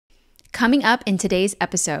Coming up in today's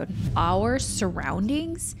episode, our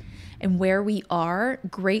surroundings and where we are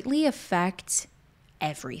greatly affect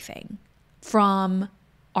everything from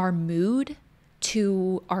our mood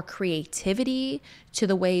to our creativity to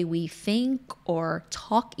the way we think or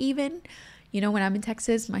talk even. You know, when I'm in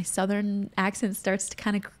Texas, my southern accent starts to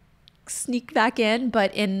kind of sneak back in,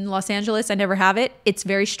 but in Los Angeles, I never have it. It's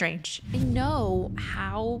very strange. I know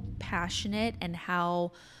how passionate and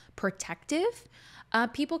how protective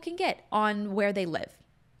people can get on where they live.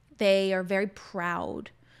 They are very proud.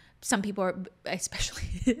 Some people are,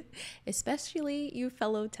 especially you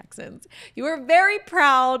fellow Texans, you are very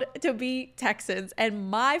proud to be Texans, and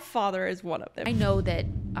my father is one of them. I know that,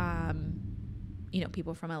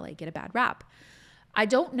 people from LA get a bad rap. I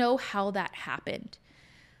don't know how that happened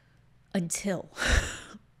until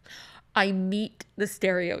I meet the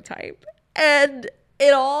stereotype, and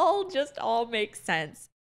it all makes sense.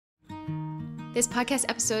 This podcast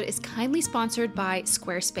episode is kindly sponsored by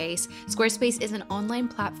Squarespace. Squarespace is an online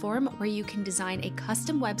platform where you can design a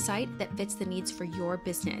custom website that fits the needs for your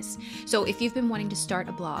business. So if you've been wanting to start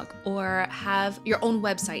a blog or have your own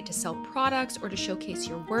website to sell products or to showcase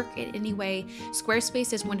your work in any way,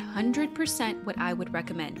 Squarespace is 100% what I would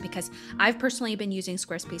recommend, because I've personally been using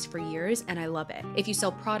Squarespace for years and I love it. If you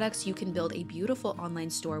sell products, you can build a beautiful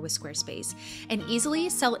online store with Squarespace and easily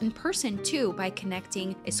sell in person too by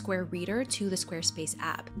connecting a Square Reader to the Squarespace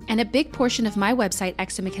app. And a big portion of my website,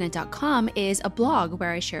 xomckenna.com, is a blog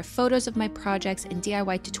where I share photos of my projects and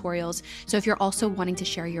DIY tutorials. So if you're also wanting to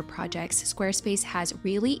share your projects, Squarespace has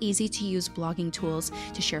really easy to use blogging tools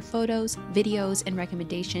to share photos, videos, and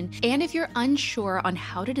recommendation. And if you're unsure on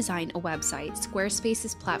how to design a website,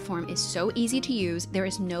 Squarespace's platform is so easy to use, there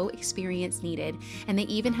is no experience needed. And they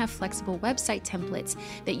even have flexible website templates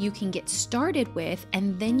that you can get started with,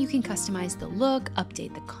 and then you can customize the look,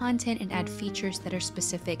 update the content, and add features that are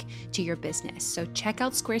specific to your business. So check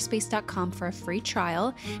out squarespace.com for a free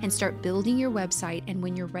trial and start building your website. And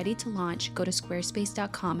when you're ready to launch, go to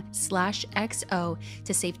squarespace.com/XO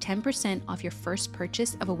to save 10% off your first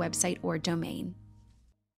purchase of a website or domain.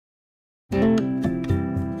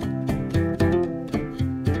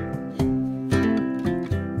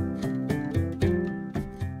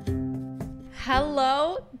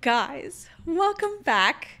 Hello, guys. Welcome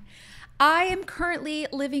back. I am currently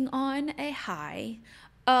living on a high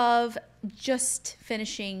of just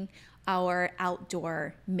finishing our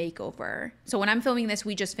outdoor makeover. So when I'm filming this,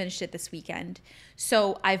 we just finished it this weekend.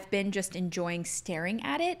 So I've been just enjoying staring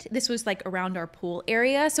at it. This was like around our pool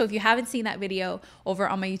area. So if you haven't seen that video over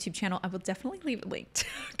on my YouTube channel, I will definitely leave it linked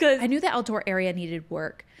because I knew the outdoor area needed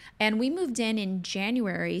work. And we moved in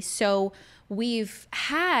January. So we've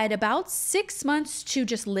had about 6 months to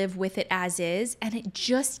just live with it as is. And it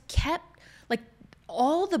just kept, like,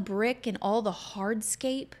 all the brick and all the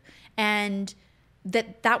hardscape and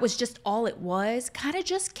that was just all it was, kind of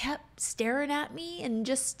just kept staring at me, and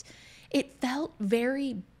just, it felt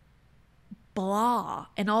very blah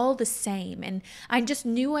and all the same. And I just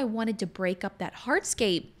knew I wanted to break up that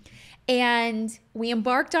hardscape. And we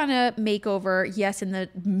embarked on a makeover, yes, in the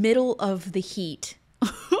middle of the heat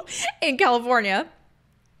in California.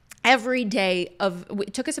 Every day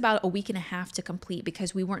it took us about a week and a half to complete,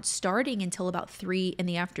 because we weren't starting until about 3 in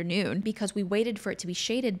the afternoon, because we waited for it to be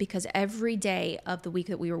shaded, because every day of the week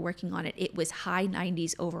that we were working on it, it was high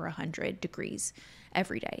 90s, over 100 degrees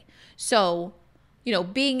every day. So,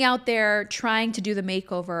 being out there trying to do the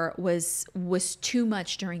makeover was too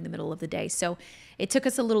much during the middle of the day. So it took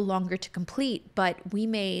us a little longer to complete, but we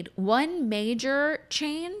made one major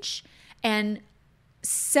change and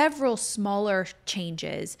several smaller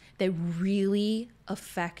changes that really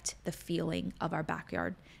affect the feeling of our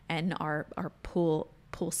backyard and our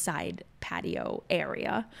poolside patio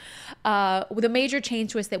area. The major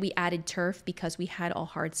change was that we added turf, because we had all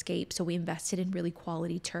hardscape. So we invested in really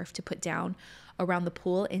quality turf to put down around the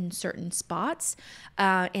pool in certain spots.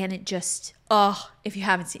 And it just, if you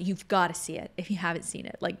haven't seen it, you've got to see it. If you haven't seen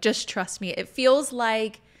it, like, just trust me. It feels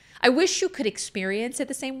like, I wish you could experience it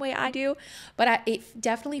the same way I do, but it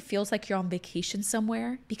definitely feels like you're on vacation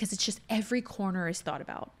somewhere, because it's just every corner is thought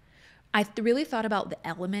about. I really thought about the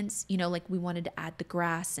elements, like we wanted to add the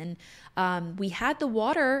grass, and we had the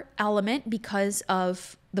water element because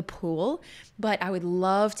of the pool, but I would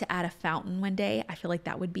love to add a fountain one day. I feel like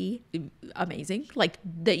that would be amazing, like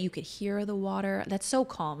that you could hear the water. That's so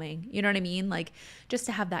calming. You know what I mean? Like, just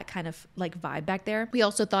to have that kind of like vibe back there. We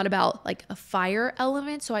also thought about like a fire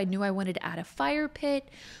element. So I knew I wanted to add a fire pit.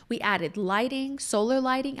 We added lighting, solar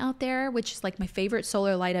lighting out there, which is like my favorite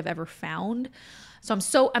solar light I've ever found.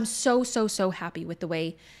 So I'm so happy with the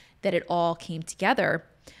way that it all came together.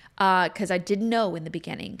 because I didn't know in the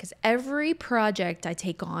beginning. Because every project I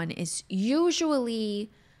take on is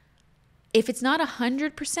usually, if it's not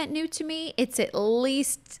 100% new to me, it's at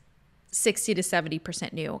least 60 to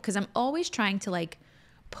 70% new. Because I'm always trying to like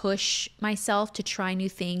push myself to try new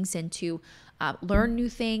things and to learn new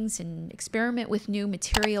things and experiment with new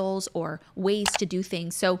materials or ways to do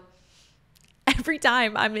things. So every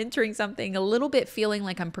time I'm entering something a little bit feeling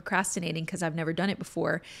like I'm procrastinating because I've never done it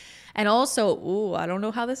before. And also, ooh, I don't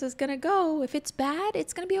know how this is going to go. If it's bad,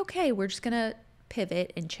 it's going to be okay. We're just going to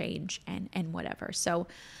pivot and change and whatever. So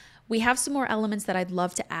we have some more elements that I'd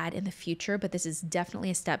love to add in the future, but this is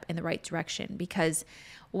definitely a step in the right direction because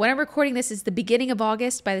when I'm recording this is the beginning of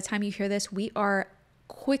August. By the time you hear this, we are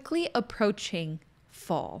quickly approaching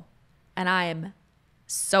fall, and I am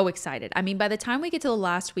so excited. I mean, by the time we get to the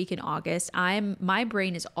last week in August, my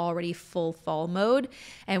brain is already full fall mode,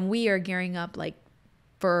 and we are gearing up like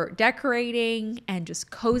for decorating and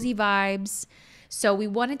just cozy vibes. So we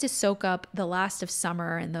wanted to soak up the last of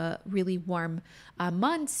summer and the really warm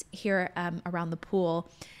months here around the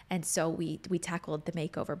pool. And so we tackled the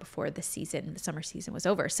makeover before the summer season was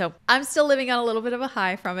over. So I'm still living on a little bit of a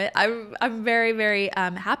high from it. I'm very, very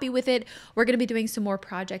happy with it. We're going to be doing some more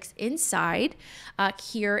projects inside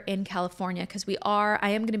here in California because I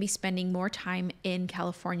am going to be spending more time in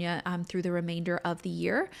California through the remainder of the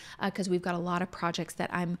year because we've got a lot of projects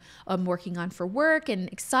that I'm working on for work and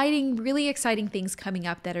really exciting things coming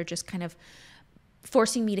up that are just kind of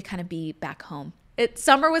forcing me to kind of be back home.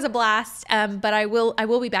 Summer was a blast, but I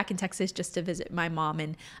will be back in Texas just to visit my mom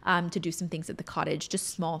and to do some things at the cottage, just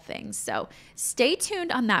small things. So stay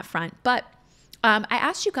tuned on that front. But I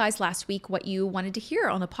asked you guys last week what you wanted to hear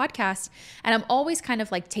on the podcast, and I'm always kind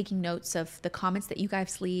of like taking notes of the comments that you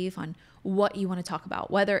guys leave on what you want to talk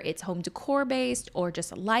about, whether it's home decor based or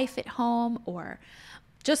just life at home or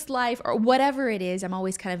just life or whatever it is. I'm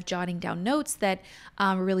always kind of jotting down notes that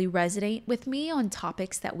really resonate with me on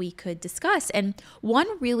topics that we could discuss. And one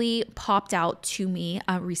really popped out to me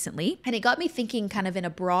recently, and it got me thinking kind of in a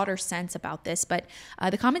broader sense about this. But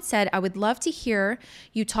the comment said, I would love to hear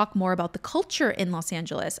you talk more about the culture in Los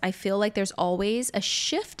Angeles. I feel like there's always a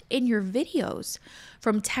shift in your videos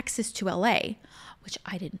from Texas to LA, which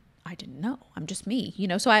I didn't know. I'm just me,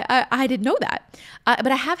 so I didn't know that.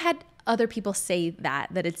 But I have had other people say that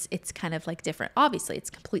it's kind of like different. Obviously, it's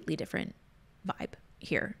completely different vibe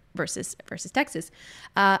here versus Texas.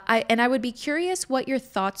 I would be curious what your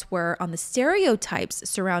thoughts were on the stereotypes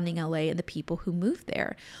surrounding LA and the people who moved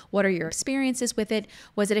there. What are your experiences with it?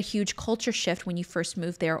 Was it a huge culture shift when you first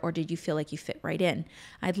moved there, or did you feel like you fit right in?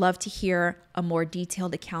 I'd love to hear a more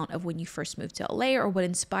detailed account of when you first moved to LA or what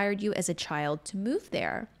inspired you as a child to move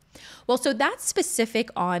there. Well, so that's specific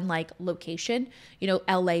on like location,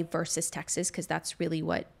 LA versus Texas, because that's really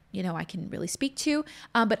what, I can really speak to.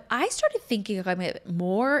 But I started thinking of it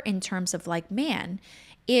more in terms of like, man,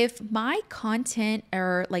 if my content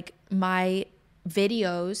or like my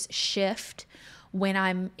videos shift when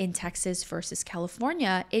I'm in Texas versus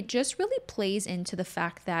California, it just really plays into the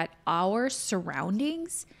fact that our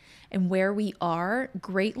surroundings and where we are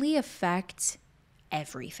greatly affect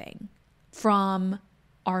everything from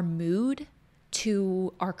our mood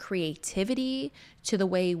to our creativity to the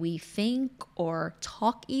way we think or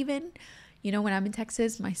talk even. When I'm in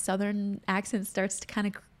Texas, my southern accent starts to kind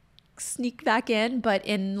of sneak back in, but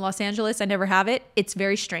in Los Angeles, I never have it. It's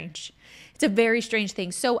very strange. It's a very strange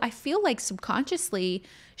thing. So I feel like subconsciously,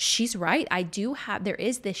 she's right. There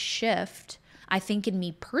is this shift, I think, in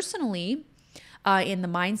me personally, in the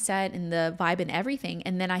mindset and the vibe and everything.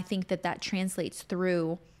 And then I think that translates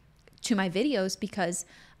through to my videos because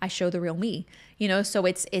I show the real me, so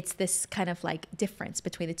it's this kind of like difference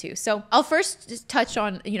between the two. So I'll first just touch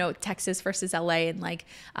on, Texas versus LA and like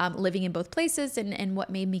living in both places and what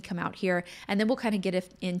made me come out here. And then we'll kind of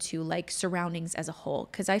get into like surroundings as a whole.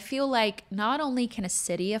 Cause I feel like not only can a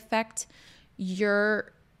city affect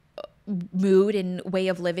your mood and way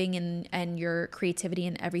of living and your creativity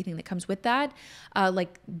and everything that comes with that,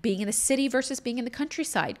 like being in the city versus being in the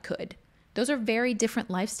countryside could. Those are very different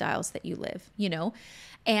lifestyles that you live,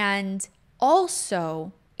 and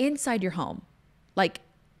also inside your home, like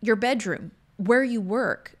your bedroom, where you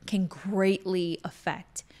work can greatly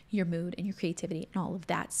affect your mood and your creativity and all of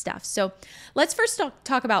that stuff. So let's first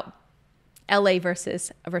talk about LA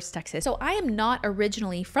versus Texas. So I am not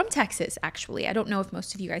originally from Texas, actually. I don't know if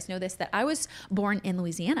most of you guys know this, that I was born in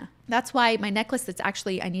Louisiana. That's why my necklace that's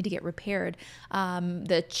actually, I need to get repaired.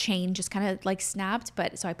 The chain just kind of like snapped,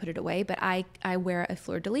 so I put it away. But I wear a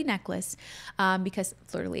fleur-de-lis necklace because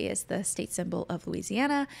fleur-de-lis is the state symbol of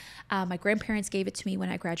Louisiana. My grandparents gave it to me when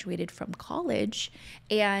I graduated from college,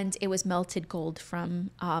 and it was melted gold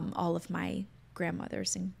from all of my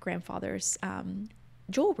grandmother's and grandfather's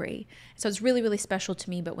jewelry. So it's really, really special to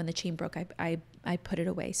me. But when the chain broke, I put it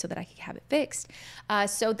away so that I could have it fixed.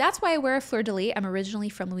 So that's why I wear a fleur-de-lis. I'm originally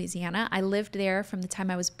from Louisiana. I lived there from the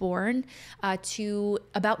time I was born to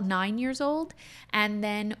about 9 years old. And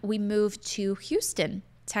then we moved to Houston,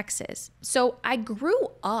 Texas. So I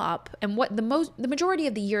grew up, and the majority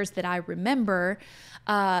of the years that I remember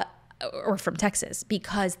or from Texas,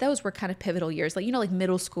 because those were kind of pivotal years, like, like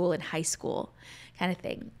middle school and high school kind of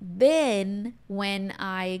thing. Then when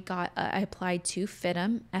I applied to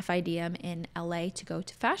FIDM in LA to go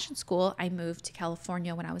to fashion school, I moved to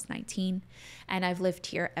California when I was 19, and I've lived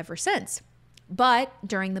here ever since. But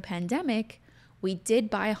during the pandemic, we did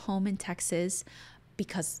buy a home in Texas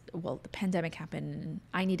because, the pandemic happened and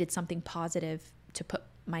I needed something positive to put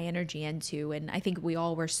my energy into. And I think we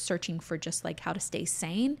all were searching for just like how to stay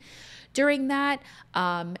sane during that.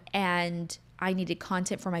 And I needed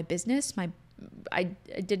content for my business. I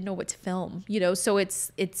didn't know what to film, so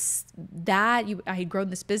it's that I had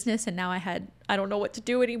grown this business, and now I don't know what to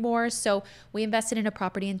do anymore. So we invested in a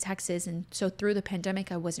property in Texas. And so through the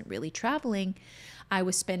pandemic, I wasn't really traveling. I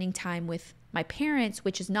was spending time with my parents,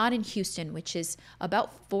 which is not in Houston, which is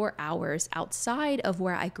about 4 hours outside of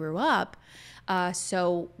where I grew up.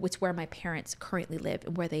 So it's where my parents currently live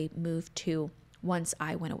and where they moved to once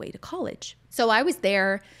I went away to college. So I was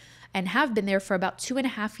there and have been there for about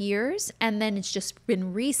 2.5 years. And then it's just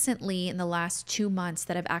been recently in the last 2 months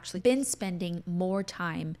that I've actually been spending more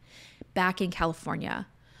time back in California,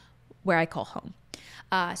 where I call home.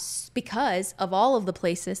 Because of all of the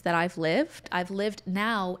places that I've lived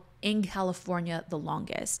now in California the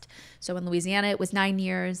longest. So in Louisiana, it was 9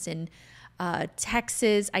 years. In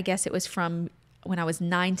Texas, I guess it was from when I was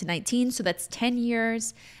 9 to 19. So that's 10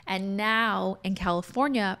 years. And now in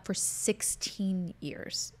California for 16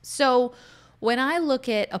 years. So when I look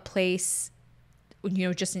at a place,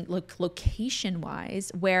 just in location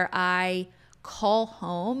wise, where I call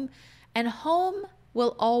home, and home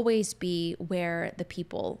will always be where the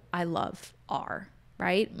people I love are,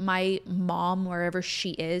 right? My mom, wherever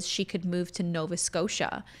she is, she could move to Nova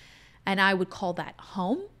Scotia and I would call that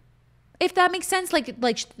home. If that makes sense,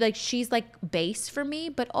 like she's like base for me.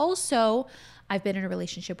 But also I've been in a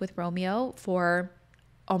relationship with Romeo for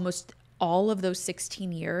almost all of those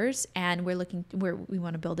 16 years, and we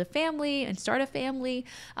want to build a family and start a family.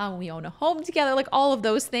 We own a home together, like all of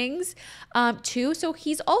those things too. So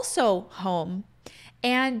he's also home,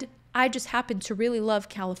 and I just happen to really love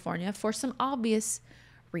California for some obvious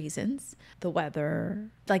reasons. The weather,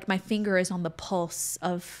 like my finger is on the pulse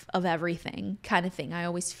of everything kind of thing. I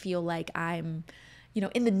always feel like I'm,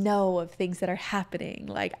 in the know of things that are happening.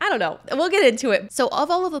 Like, I don't know, we'll get into it. So of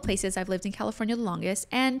all of the places, I've lived in California the longest,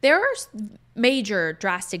 and there are major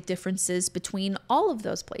drastic differences between all of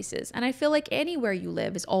those places. And I feel like anywhere you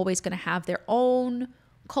live is always going to have their own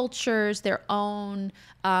cultures, their own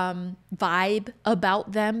vibe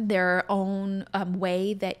about them, their own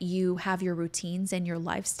way that you have your routines and your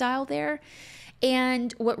lifestyle there.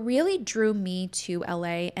 And what really drew me to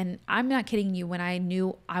LA, and I'm not kidding you, when I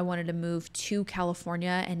knew I wanted to move to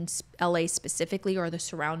California and LA specifically, or the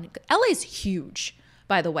surrounding, LA is huge,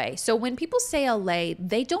 by the way. So when people say LA,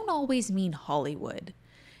 they don't always mean Hollywood.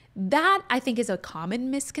 That, I think, is a common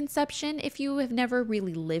misconception if you have never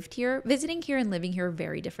really lived here. Visiting here and living here are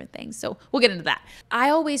very different things. So we'll get into that. I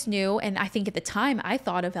always knew, and I think at the time, I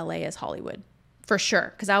thought of LA as Hollywood, for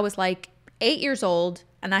sure. Because I was like 8 years old,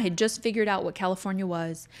 and I had just figured out what California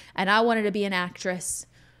was, and I wanted to be an actress.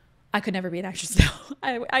 I could never be an actress now.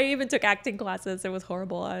 I even took acting classes. It was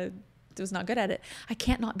horrible. I was not good at it. I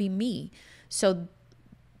can't not be me. So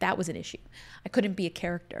that was an issue. I couldn't be a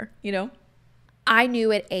character, I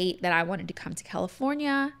knew at 8 that I wanted to come to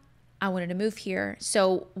California. I wanted to move here.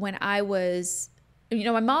 So when I was,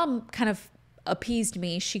 my mom kind of appeased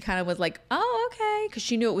me. She kind of was like, oh, okay. Because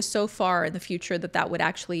she knew it was so far in the future that would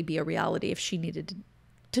actually be a reality if she needed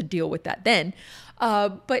to deal with that then.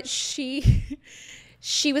 But she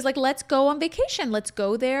was like, let's go on vacation. Let's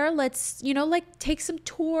go there. Let's, take some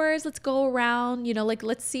tours. Let's go around,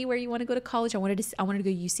 let's see where you want to go to college. I wanted to go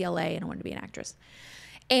to UCLA, and I wanted to be an actress.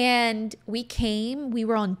 And we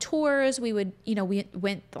were on tours. We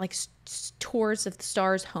went like tours of the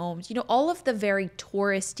stars' homes, all of the very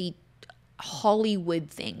touristy Hollywood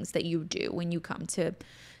things that you do when you come to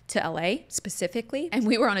LA specifically. And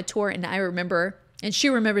we were on a tour, and I remember, and she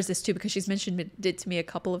remembers this too because she's mentioned it to me a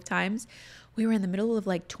couple of times. We were in the middle of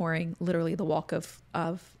like touring literally the walk of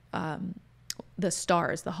the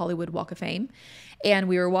stars, the Hollywood Walk of Fame. And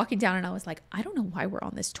we were walking down, and I was like, I don't know why we're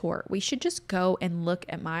on this tour. We should just go and look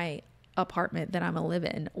at my apartment that I'm gonna live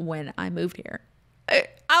in when I moved here.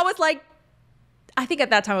 I was like, I think at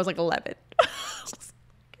that time I was like 11.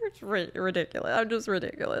 It's ridiculous. I'm just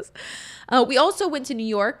ridiculous. We also went to New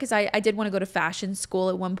York because I did want to go to fashion school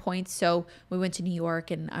at one point. So we went to New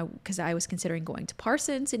York, and because I was considering going to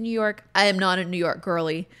Parsons in New York. I am not a New York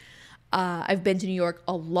girly. I've been to New York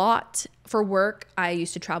a lot for work. I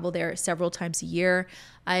used to travel there several times a year.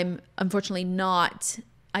 I'm unfortunately not,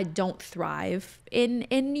 I don't thrive in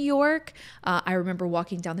New York. I remember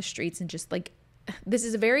walking down the streets and just like, this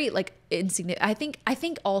is a very like insignificant. I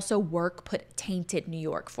think also work tainted New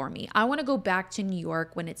York for me. I want to go back to New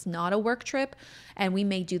York when it's not a work trip, and we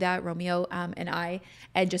may do that, Romeo and I,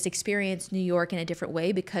 and just experience New York in a different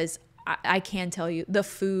way, because I can tell you the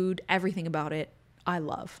food, everything about it, I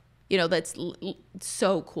love. You know, that's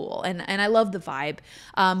so cool, and I love the vibe.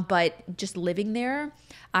 But just living there,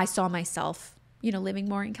 I saw myself, you know, living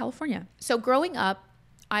more in California. So growing up,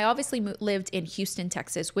 I obviously lived in Houston,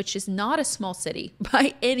 Texas, which is not a small city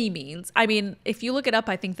by any means. I mean, if you look it up,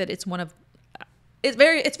 I think that it's a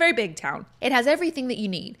very big town. It has everything that you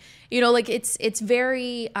need. You know, like it's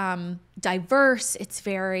very diverse. It's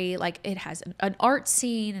very like, it has an art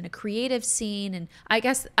scene and a creative scene. And I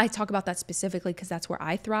guess I talk about that specifically because that's where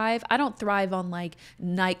I thrive. I don't thrive on like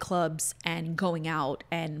nightclubs and going out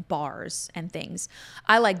and bars and things.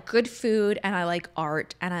 I like good food, and I like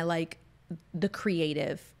art, and I like the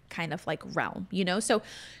creative kind of like realm, you know? So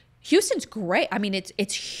Houston's great. I mean,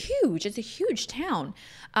 it's huge. It's a huge town.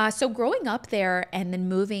 So growing up there and then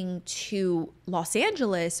moving to Los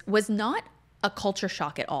Angeles was not a culture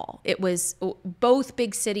shock at all. It was both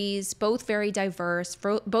big cities, both very diverse,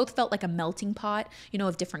 both felt like a melting pot, you know,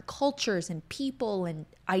 of different cultures and people and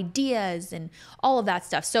ideas and all of that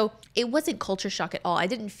stuff. So it wasn't culture shock at all. I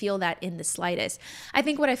didn't feel that in the slightest. I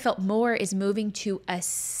think what I felt more is moving to a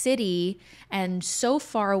city and so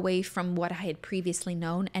far away from what I had previously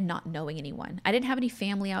known and not knowing anyone. I didn't have any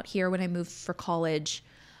family out here when I moved for college.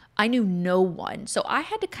 I knew no one. So I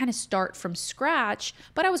had to kind of start from scratch,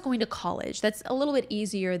 but I was going to college. That's a little bit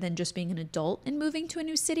easier than just being an adult and moving to a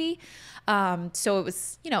new city. So it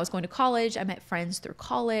was, you know, I was going to college. I met friends through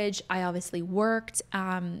college. I obviously worked.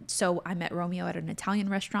 So I met Romeo at an Italian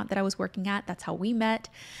restaurant that I was working at. That's how we met.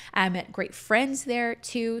 I met great friends there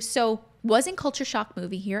too. So wasn't culture shock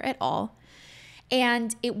moving here at all.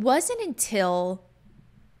 And it wasn't until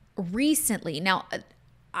recently. Now,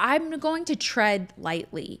 I'm going to tread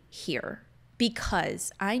lightly here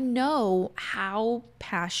because I know how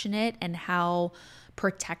passionate and how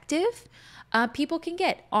protective people can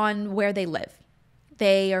get on where they live.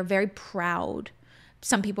 They are very proud.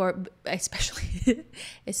 Some people are, especially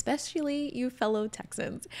you fellow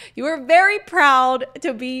Texans, you are very proud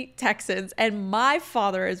to be Texans, and my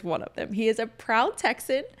father is one of them. He is a proud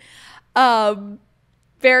Texan.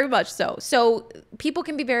 Very much so. So people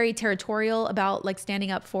can be very territorial about like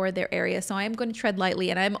standing up for their area. So I am going to tread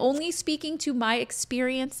lightly, and I'm only speaking to my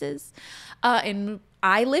experiences. And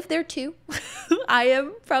I live there too. I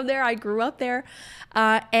am from there. I grew up there.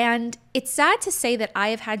 And it's sad to say that I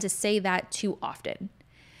have had to say that too often.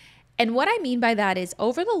 And what I mean by that is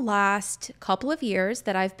over the last couple of years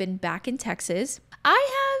that I've been back in Texas,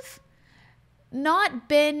 I have not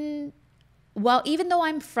been... Well, even though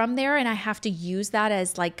I'm from there and I have to use that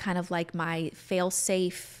as like kind of like my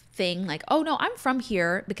fail-safe thing, like, oh no, I'm from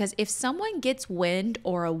here, because if someone gets wind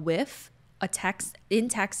or a whiff, a text in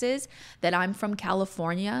Texas that I'm from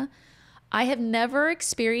California, I have never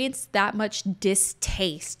experienced that much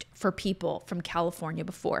distaste for people from California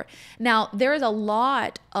before. Now, there is a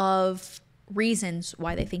lot of reasons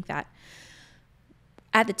why they think that.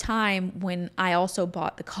 At the time when I also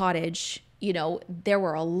bought the cottage, you know, there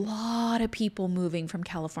were a lot of people moving from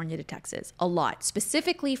California to Texas, a lot,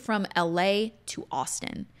 specifically from LA to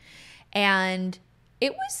Austin. And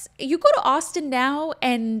it was, you go to Austin now,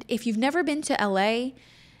 and if you've never been to LA,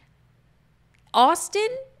 Austin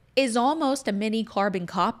is almost a mini carbon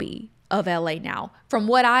copy of LA now from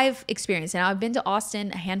what I've experienced. And I've been to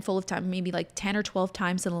Austin a handful of times, maybe like 10 or 12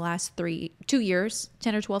 times in the last 2 years,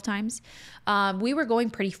 10 or 12 times. We were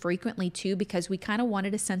going pretty frequently too, because we kind of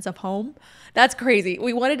wanted a sense of home. That's crazy.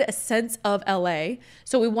 We wanted a sense of LA.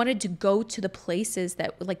 So we wanted to go to the places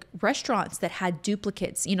that, like, restaurants that had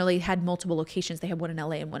duplicates, you know, they had multiple locations. They had one in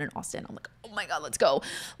LA and one in Austin. I'm like, oh my God, let's go.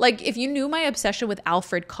 Like, if you knew my obsession with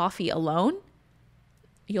Alfred coffee alone,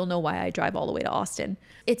 you'll know why I drive all the way to Austin.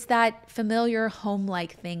 It's that familiar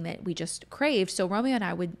home-like thing that we just craved. So Romeo and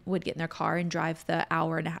I would get in their car and drive the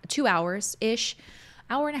hour and a half, 2 hours-ish,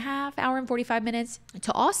 hour and a half, hour and 45 minutes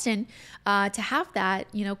to Austin to have that,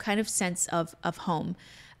 you know, kind of sense of home.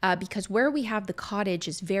 Because where we have the cottage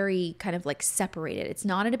is very kind of like separated. It's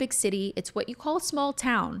not in a big city. It's what you call a small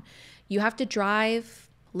town. You have to drive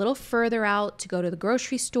a little further out to go to the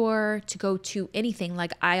grocery store, to go to anything.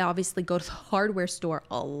 Like, I obviously go to the hardware store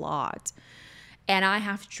a lot, and I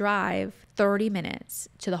have to drive 30 minutes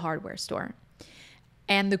to the hardware store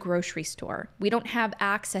and the grocery store. We don't have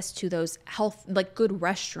access to those like good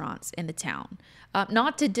restaurants in the town.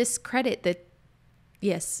 Not to discredit that,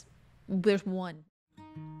 yes, there's one.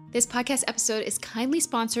 This podcast episode is kindly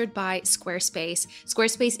sponsored by Squarespace.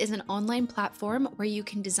 Squarespace is an online platform where you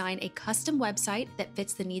can design a custom website that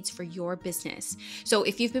fits the needs for your business. So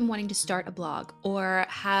if you've been wanting to start a blog or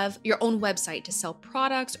have your own website to sell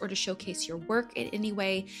products or to showcase your work in any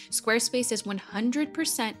way, Squarespace is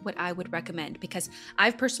 100% what I would recommend, because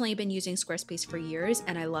I've personally been using Squarespace for years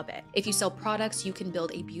and I love it. If you sell products, you can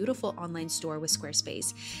build a beautiful online store with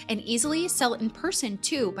Squarespace and easily sell in person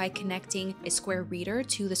too by connecting a Square Reader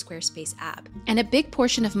to the Squarespace app. And a big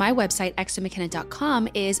portion of my website, xomckenna.com,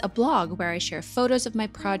 is a blog where I share photos of my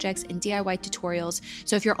projects and DIY tutorials.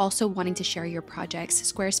 So if you're also wanting to share your projects,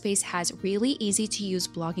 Squarespace has really easy to use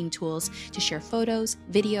blogging tools to share photos,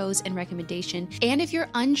 videos, and recommendation. And if you're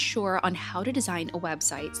unsure on how to design a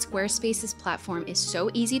website, Squarespace's platform is so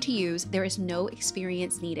easy to use. There is no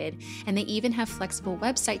experience needed. And they even have flexible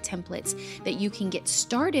website templates that you can get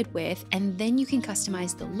started with, and then you can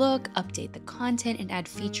customize the look, update the content, and add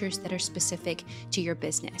features that are specific to your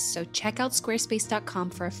business. So check out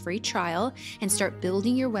squarespace.com for a free trial and start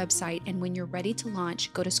building your website. And when you're ready to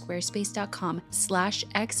launch, go to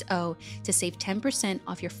squarespace.com/XO to save 10%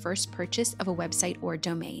 off your first purchase of a website or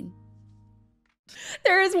domain.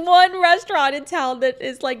 There is one restaurant in town that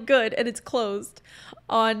is like good, and it's closed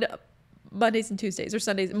on Mondays and Tuesdays, or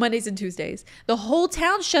Mondays and Tuesdays. The whole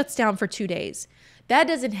town shuts down for 2 days. That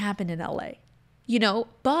doesn't happen in LA, you know,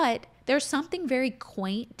 but there's something very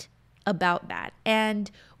quaint about that. And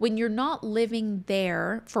when you're not living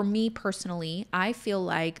there, for me personally, I feel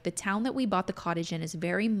like the town that we bought the cottage in is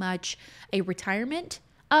very much a retirement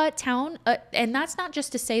town. And that's not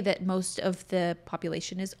just to say that most of the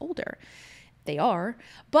population is older. They are.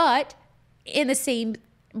 But in the same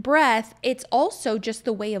breath, it's also just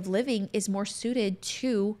the way of living is more suited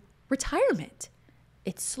to retirement.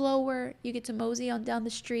 It's slower. You get to mosey on down the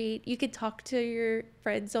street. You can talk to your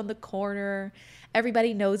friends on the corner.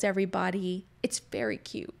 Everybody knows everybody. It's very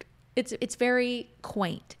cute. It's very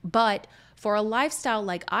quaint. But for a lifestyle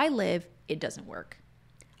like I live, it doesn't work.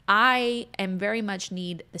 I am very much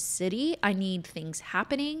need the city. I need things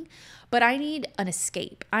happening, but I need an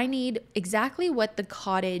escape. I need exactly what the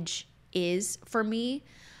cottage is for me.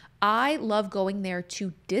 I love going there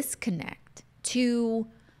to disconnect, to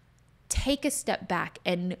take a step back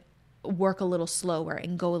and work a little slower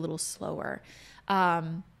and go a little slower.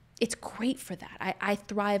 It's great for that. I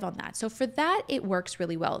thrive on that. So for that, it works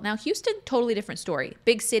really well. Now, Houston, totally different story.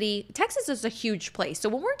 Big city. Texas is a huge place. So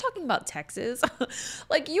when we're talking about Texas,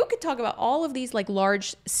 like, you could talk about all of these like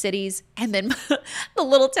large cities and then the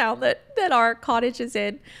little town that our cottage is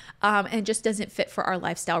in, and just doesn't fit for our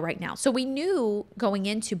lifestyle right now. So we knew going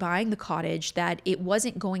into buying the cottage that it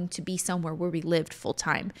wasn't going to be somewhere where we lived full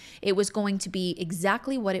time. It was going to be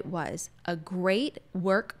exactly what it was, a great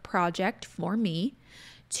work project for me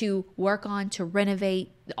to work on, to renovate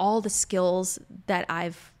all the skills that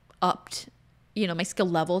I've upped, you know, my skill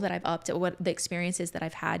level that I've upped, what the experiences that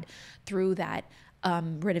I've had through that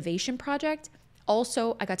renovation project.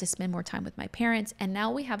 Also, I got to spend more time with my parents, and now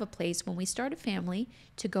we have a place when we start a family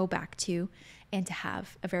to go back to and to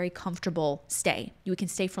have a very comfortable stay. You can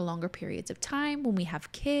stay for longer periods of time when we have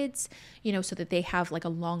kids, you know, so that they have like a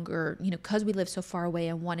longer, you know, because we live so far away,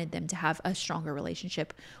 I wanted them to have a stronger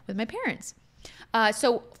relationship with my parents.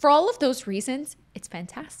 So for all of those reasons, it's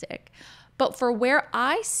fantastic. But for where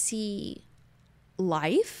I see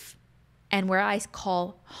life and where I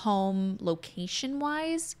call home location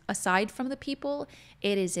wise, aside from the people,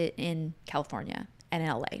 it is in California and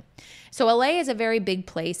LA. So LA is a very big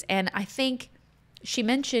place. And I think she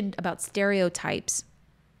mentioned about stereotypes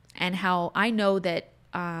and how I know that,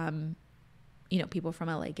 people from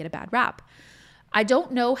LA get a bad rap. I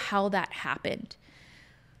don't know how that happened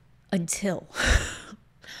until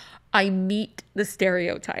I meet the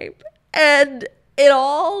stereotype, and it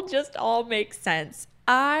all makes sense.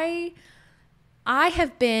 I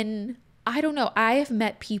have been, I don't know, I have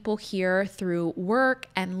met people here through work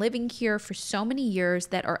and living here for so many years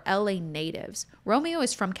that are LA natives. Romeo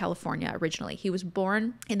is from California originally. He was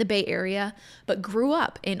born in the Bay Area, but grew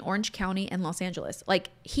up in Orange County and Los Angeles. Like,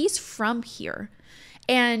 he's from here,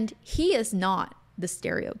 and he is not the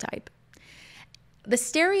stereotype. The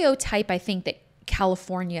stereotype I think that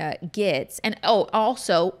California gets, and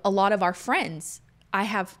also a lot of our friends,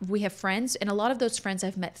 we have friends, and a lot of those friends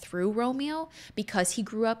I've met through Romeo because he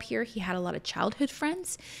grew up here. He had a lot of childhood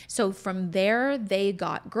friends. So from there, they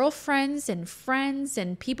got girlfriends and friends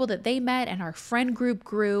and people that they met, and our friend group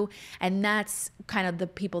grew. And that's kind of the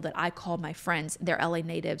people that I call my friends. They're LA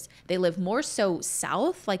natives. They live more so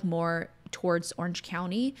south, like more towards Orange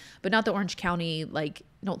County, but not the Orange County, like,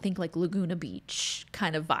 don't think like Laguna Beach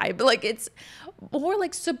kind of vibe. Like, it's more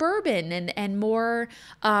like suburban and more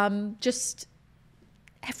just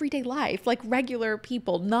everyday life, like regular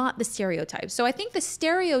people, not the stereotype. So I think the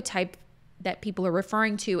stereotype that people are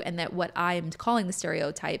referring to, and that what I am calling the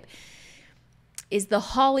stereotype, is the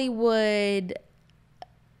Hollywood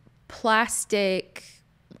plastic.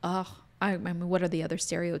 I mean, what are the other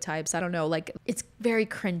stereotypes? I don't know. Like, it's very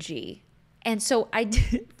cringy. And so I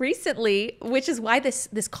did recently, which is why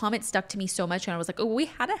this comment stuck to me so much. And I was like, oh, we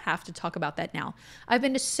have to talk about that now. I've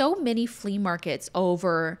been to so many flea markets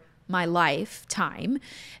over my lifetime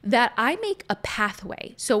that I make a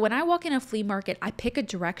pathway. So when I walk in a flea market, I pick a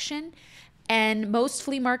direction, and most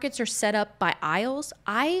flea markets are set up by aisles.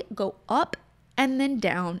 I go up and then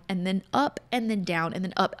down and then up and then down and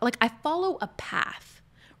then up. Like, I follow a path,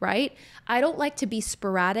 right? I don't like to be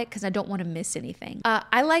sporadic because I don't want to miss anything.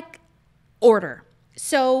 I like order.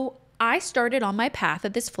 So I started on my path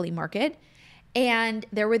at this flea market, and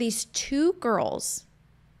there were these two girls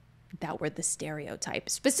that were the stereotype.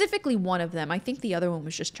 Specifically one of them. I think the other one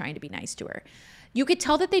was just trying to be nice to her. You could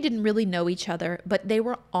tell that they didn't really know each other, but they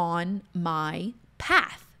were on my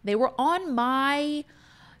path. They were on my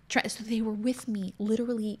so they were with me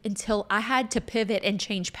literally until I had to pivot and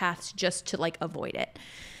change paths just to like avoid it.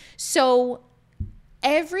 So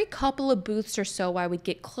every couple of booths or so, I would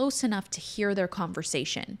get close enough to hear their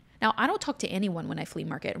conversation. Now, I don't talk to anyone when I flea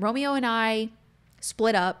market. Romeo and I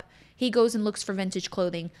split up. He goes and looks for vintage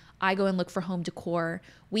clothing. I go and look for home decor.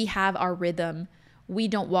 We have our rhythm. We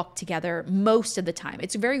don't walk together most of the time.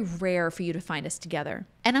 It's very rare for you to find us together.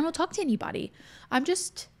 And I don't talk to anybody. I'm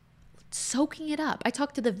just soaking it up. I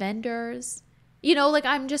talk to the vendors. Like,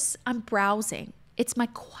 I'm browsing. It's my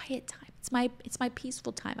quiet time. It's my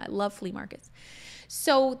peaceful time. I love flea markets.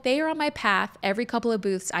 So they are on my path. Every couple of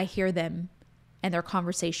booths, I hear them and their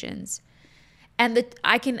conversations. And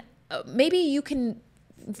maybe you can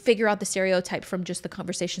figure out the stereotype from just the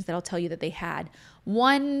conversations that I'll tell you that they had.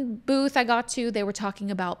 One booth I got to, they were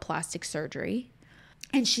talking about plastic surgery.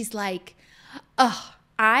 And she's like,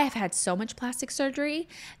 I have had so much plastic surgery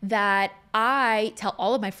that I tell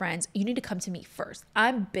all of my friends, you need to come to me first.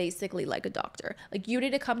 I'm basically like a doctor. Like, you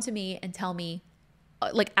need to come to me and tell me,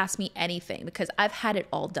 like, ask me anything because I've had it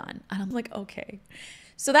all done. And I'm like, okay.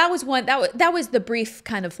 So that was that was the brief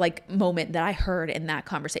kind of like moment that I heard in that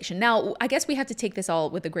conversation. Now, I guess we have to take this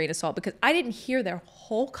all with a grain of salt because I didn't hear their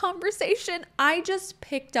whole conversation. I just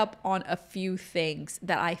picked up on a few things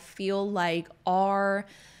that I feel like are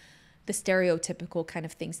the stereotypical kind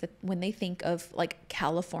of things that when they think of like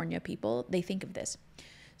California people, they think of this.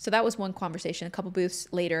 So that was one conversation. A couple booths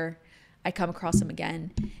later, I come across them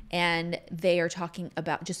again, and they are talking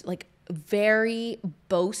about just like very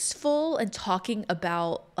boastful and talking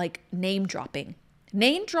about like name dropping.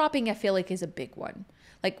 Name dropping, I feel like, is a big one.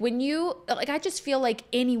 Like, I just feel like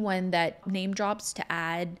anyone that name drops to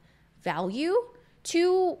add value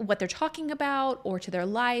to what they're talking about or to their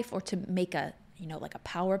life or to make a, like a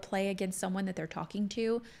power play against someone that they're talking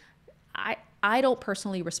to, I don't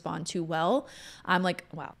personally respond too well. I'm like,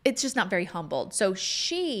 wow, it's just not very humbled. So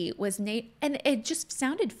she was and it just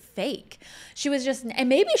sounded fake. She was just, and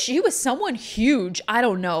maybe she was someone huge. I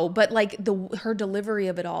don't know, but like her delivery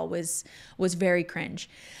of it all was very cringe.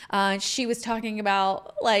 She was talking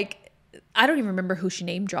about like, I don't even remember who she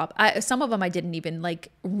name dropped. Some of them I didn't even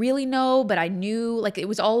like really know, but I knew like it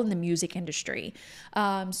was all in the music industry.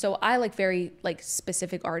 So I like very like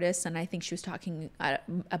specific artists, and I think she was talking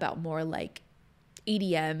about more like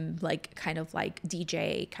EDM, like kind of like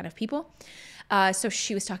DJ kind of people. So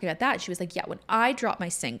she was talking about that. She was like, yeah, when I dropped my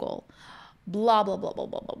single, blah, blah, blah, blah,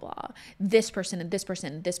 blah, blah, blah. This person and this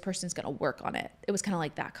person and this person's going to work on it. It was kind of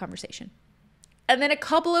like that conversation. And then a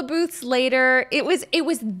couple of booths later, it was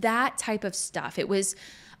that type of stuff. It was,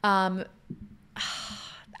 I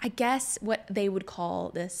guess what they would call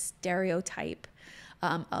the stereotype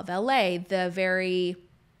of LA, the very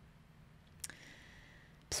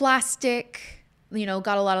plastic,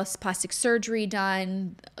 got a lot of plastic surgery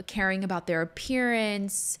done, caring about their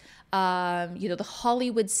appearance, the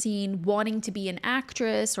Hollywood scene, wanting to be an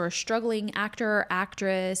actress or a struggling actor or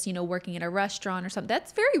actress, working in a restaurant or something.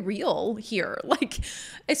 That's very real here. Like,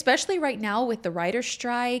 especially right now with the writer's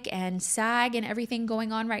strike and SAG and everything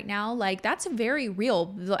going on right now, like that's very real.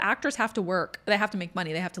 The actors have to work. They have to make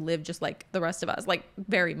money. They have to live just like the rest of us, like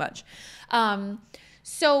very much.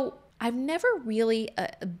 So I've never really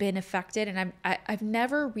been affected, and I've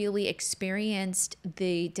never really experienced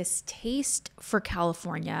the distaste for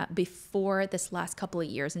California before this last couple of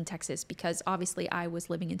years in Texas, because obviously I was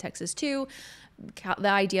living in Texas too. The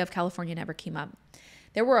idea of California never came up.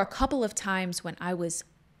 There were a couple of times when I was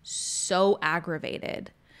so aggravated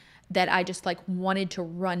that I just like wanted to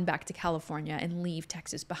run back to California and leave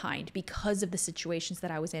Texas behind because of the situations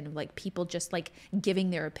that I was in, like people just like giving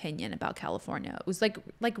their opinion about California. It was like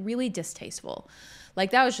really distasteful.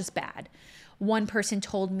 Like that was just bad. One person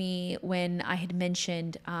told me when I had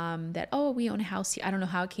mentioned that, oh, we own a house here. I don't know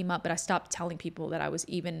how it came up, but I stopped telling people that I was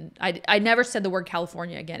even, I never said the word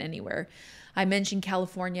California again anywhere. I mentioned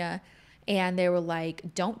California and they were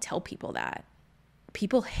like, don't tell people that.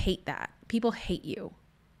 People hate that. People hate you.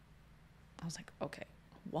 I was like, okay,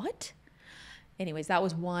 what? Anyways, that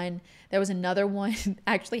was one. There was another one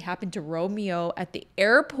actually happened to Romeo at the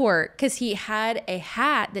airport because he had a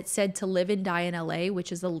hat that said "To Live and Die in LA,"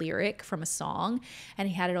 which is a lyric from a song, and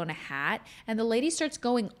he had it on a hat. And the lady starts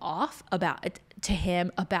going off about it to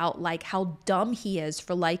him about like how dumb he is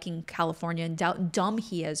for liking California and dumb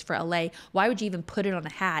he is for LA. Why would you even put it on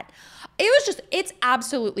a hat? It's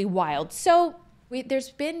absolutely wild. So there's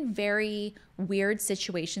been very weird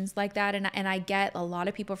situations like that. And I get a lot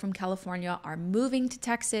of people from California are moving to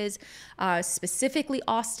Texas, specifically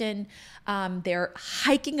Austin. They're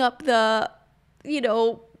hiking up the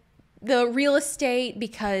real estate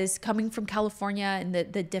because coming from California and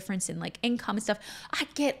the difference in like income and stuff. I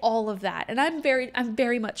get all of that. And I'm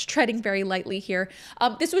very much treading very lightly here.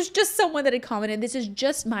 This was just someone that had commented. This is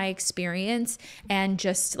just my experience and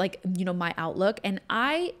just like, my outlook. And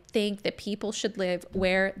I think that people should live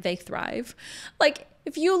where they thrive. Like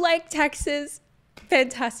if you like Texas,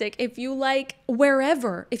 fantastic. If you like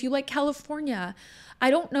wherever, if you like California,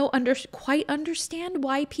 I don't know, quite understand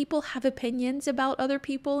why people have opinions about other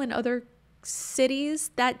people in other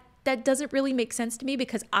cities. That doesn't really make sense to me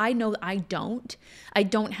because I know I don't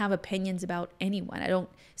have opinions about anyone. I don't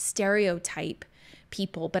stereotype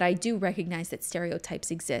people, but I do recognize that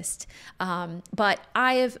stereotypes exist. But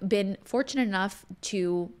I have been fortunate enough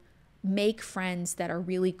to make friends that are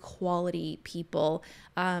really quality people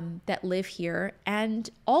that live here and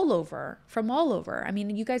from all over. I mean,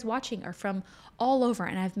 you guys watching are from all over,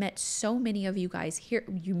 and I've met so many of you guys here.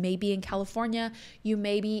 You may be in California, you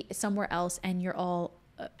may be somewhere else, and you're all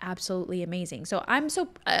absolutely amazing. So I'm so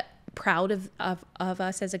proud of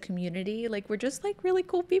us as a community. Like we're just like really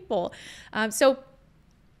cool people. So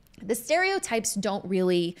the stereotypes don't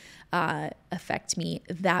really affect me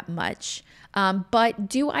that much. But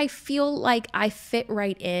do I feel like I fit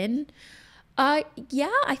right in? Yeah,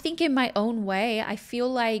 I think in my own way. I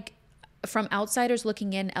feel like from outsiders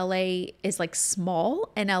looking in, LA is like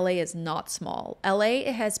small and LA is not small. LA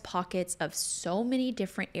has pockets of so many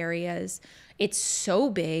different areas. It's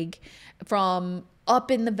so big, from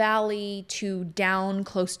up in the valley to down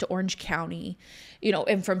close to Orange County,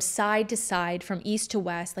 and from side to side, from east to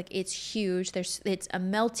west, like it's huge. It's a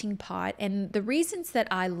melting pot. And the reasons that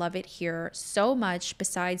I love it here so much,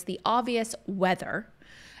 besides the obvious weather,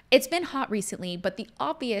 it's been hot recently, but the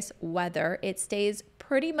obvious weather, it stays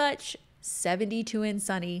pretty much 72 and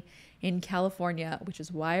sunny in California, which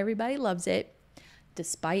is why everybody loves it.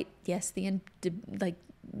 Despite, yes,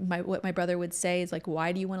 what my brother would say is like,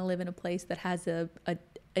 why do you want to live in a place that has a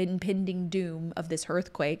impending doom of this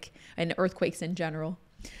earthquake and earthquakes in general?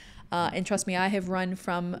 And trust me, I have run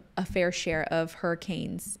from a fair share of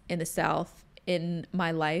hurricanes in the South in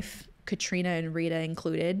my life, Katrina and Rita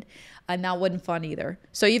included, and that wasn't fun either.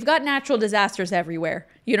 So you've got natural disasters everywhere.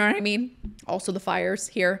 You know what I mean? Also the fires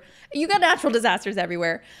here. You got natural disasters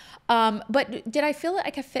everywhere. But did I feel like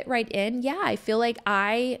I could fit right in? Yeah, I feel like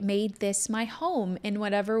I made this my home in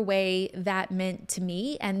whatever way that meant to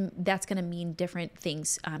me. And that's going to mean different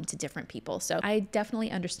things to different people. So I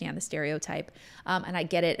definitely understand the stereotype and I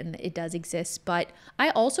get it and it does exist. But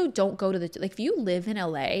I also don't go to like if you live in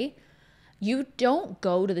LA, you don't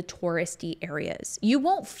go to the touristy areas. You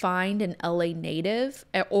won't find an LA native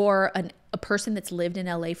or a person that's lived in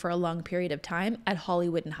LA for a long period of time at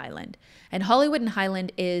Hollywood and Highland. And Hollywood and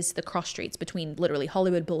Highland is the cross streets between literally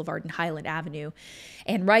Hollywood Boulevard and Highland Avenue.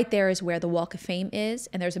 And right there is where the Walk of Fame is.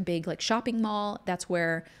 And there's a big like shopping mall. That's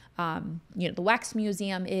where the Wax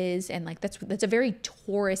Museum is. And like that's a very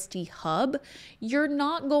touristy hub. You're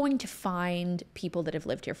not going to find people that have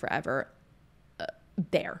lived here forever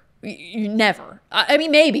there. You never. I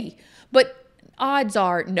mean, maybe, but odds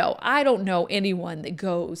are no. I don't know anyone that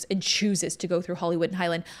goes and chooses to go through Hollywood and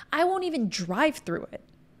Highland. I won't even drive through it.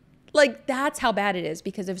 Like that's how bad it is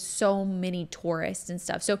because of so many tourists and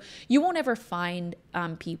stuff. So you won't ever find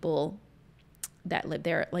people that live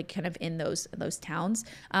there, like kind of in those towns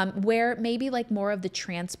where maybe like more of the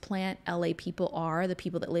transplant LA people are, the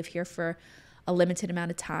people that live here for a limited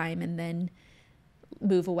amount of time and then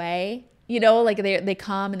move away. Like they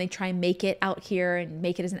come and they try and make it out here and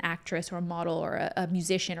make it as an actress or a model or a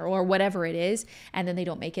musician or whatever it is. And then they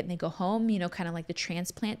don't make it and they go home, kind of like the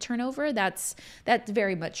transplant turnover. That's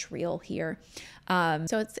very much real here.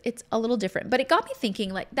 So it's a little different, but it got me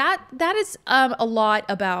thinking like that is a lot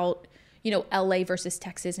about, LA versus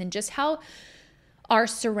Texas and just how our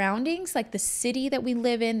surroundings, like the city that we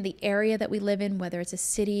live in, the area that we live in, whether it's a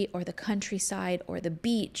city or the countryside or the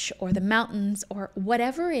beach or the mountains or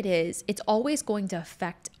whatever it is, it's always going to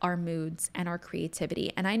affect our moods and our creativity.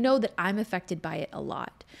 And I know that I'm affected by it a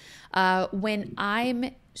lot. When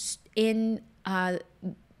I'm in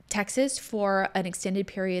Texas for an extended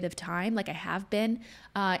period of time, like I have been,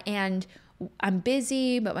 and I'm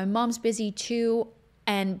busy, but my mom's busy too,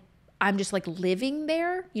 and I'm just like living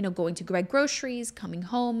there, going to grab groceries, coming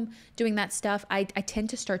home, doing that stuff. I tend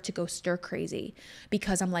to start to go stir crazy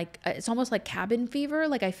because I'm like, it's almost like cabin fever.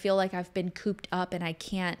 Like I feel like I've been cooped up and I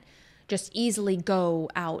can't just easily go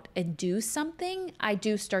out and do something. I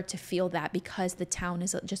do start to feel that because the town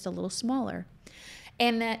is just a little smaller.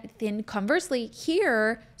 And then conversely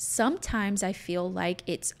here, sometimes I feel like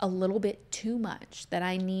it's a little bit too much that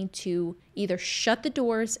I need to either shut the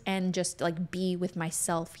doors and just like be with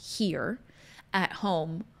myself here at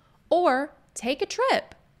home or take a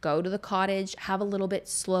trip, go to the cottage, have a little bit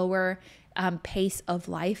slower pace of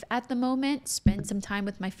life at the moment, spend some time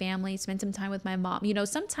with my family, spend some time with my mom.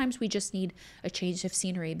 Sometimes we just need a change of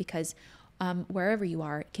scenery because wherever you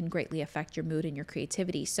are, it can greatly affect your mood and your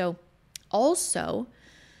creativity. So also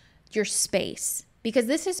your space, because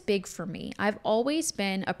this is big for me. I've always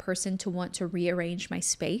been a person to want to rearrange my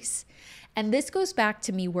space. And this goes back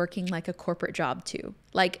to me working like a corporate job too.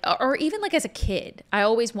 Like, or even like as a kid, I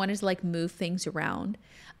always wanted to like move things around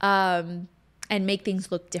and make things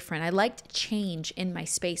look different. I liked change in my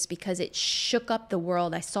space because it shook up the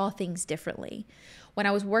world. I saw things differently. When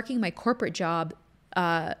I was working my corporate job,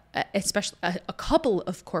 especially a couple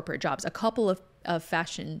of corporate jobs, a couple of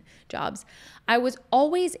fashion jobs, I was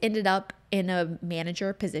always ended up in a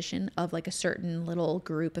manager position of like a certain little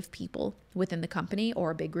group of people within the company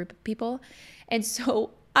or a big group of people. And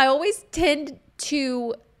so I always tend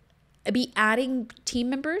to be adding team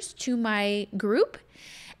members to my group.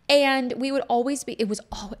 And we would always be, it was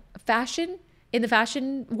all fashion. In the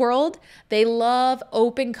fashion world, they love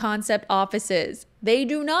open concept offices. They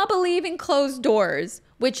do not believe in closed doors,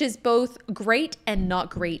 which is both great and not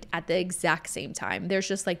great at the exact same time. There's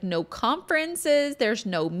just like no conferences, there's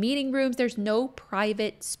no meeting rooms, there's no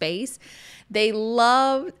private space. They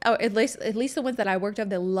love, or at least the ones that I worked on,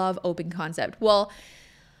 they love open concept. Well,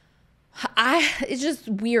 it's just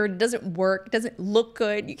weird. It doesn't work. It doesn't look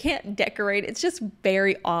good. You can't decorate. It's just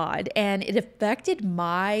very odd. And it affected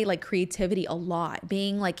my like creativity a lot.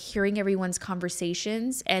 Being like hearing everyone's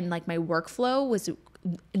conversations and like my workflow was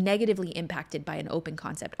negatively impacted by an open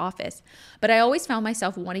concept office. But I always found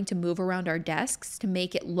myself wanting to move around our desks to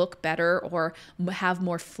make it look better or have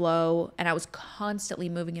more flow. And I was constantly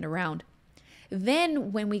moving it around.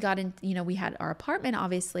 Then when we got in, we had our apartment,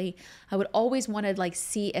 obviously, I would always want to like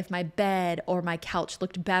see if my bed or my couch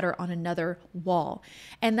looked better on another wall.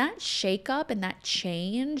 And that shake up and that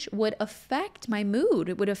change would affect my mood.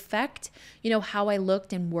 It would affect, how I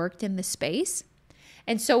looked and worked in the space.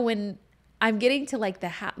 And so when I'm getting to like the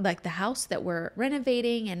house that we're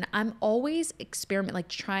renovating, and I'm always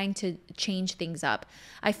trying to change things up.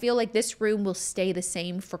 I feel like this room will stay the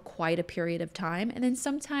same for quite a period of time, and then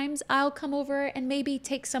sometimes I'll come over and maybe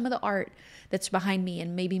take some of the art that's behind me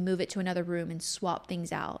and maybe move it to another room and swap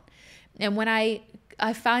things out. And when I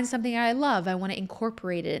find something I love, I want to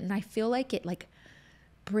incorporate it, and I feel like it like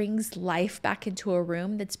brings life back into a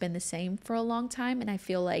room that's been the same for a long time, and I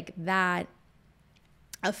feel like that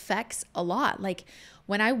affects a lot. Like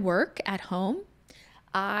when I work at home,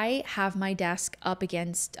 I have my desk up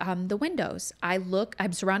against the windows.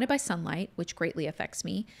 I'm surrounded by sunlight, which greatly affects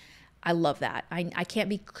me. I love that. I can't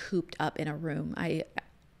be cooped up in a room. I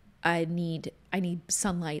need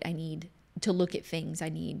sunlight. I need to look at things. I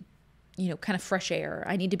need, kind of fresh air.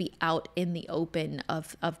 I need to be out in the open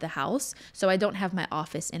of the house. So I don't have my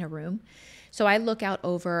office in a room. So I look out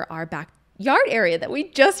over our backyard area that we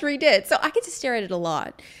just redid. So I get to stare at it a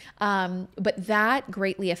lot. But that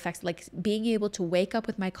greatly affects like being able to wake up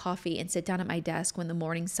with my coffee and sit down at my desk when the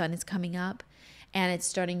morning sun is coming up and it's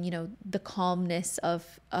starting, the calmness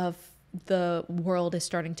of the world is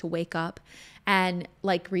starting to wake up. And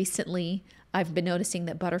like recently, I've been noticing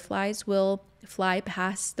that butterflies will fly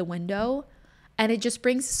past the window, and it just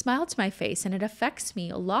brings a smile to my face, and it affects me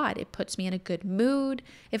a lot. It puts me in a good mood.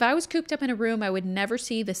 If I was cooped up in a room, I would never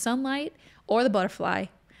see the sunlight or the butterfly,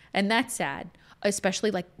 and that's sad,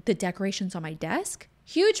 especially like the decorations on my desk.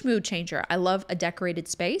 Huge mood changer. I love a decorated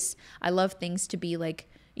space. I love things to be like,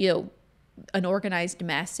 an organized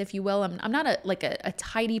mess, if you will. I'm not a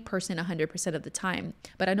tidy person 100% of the time,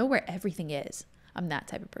 but I know where everything is. I'm that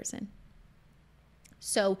type of person.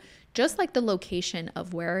 So just like the location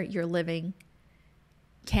of where you're living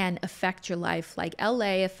can affect your life, like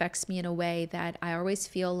LA affects me in a way that I always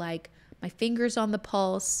feel like my finger's on the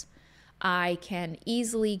pulse. I can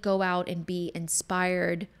easily go out and be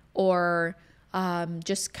inspired or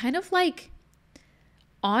just kind of like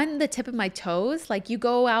on the tip of my toes. Like you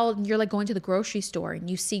go out and you're like going to the grocery store and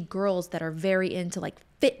you see girls that are very into like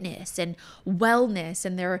fitness and wellness,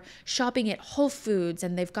 and they're shopping at Whole Foods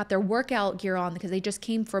and they've got their workout gear on because they just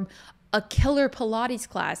came from a killer Pilates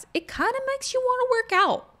class. It kind of makes you want to work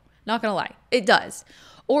out. Not gonna lie, it does.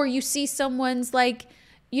 Or you see someone's like,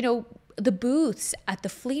 the booths at the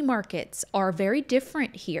flea markets are very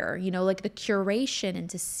different here, like the curation, and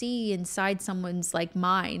to see inside someone's like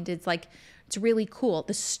mind, it's really cool.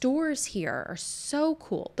 The stores here are so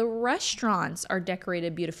cool. The restaurants are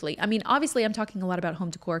decorated beautifully. I mean, obviously I'm talking a lot about home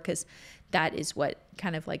decor because that is what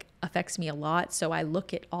kind of like affects me a lot. So I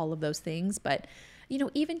look at all of those things. But,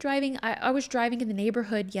 even driving, I was driving in the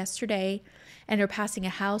neighborhood yesterday and they're passing a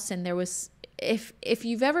house, and there was, if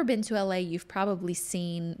you've ever been to LA, you've probably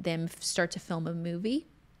seen them start to film a movie.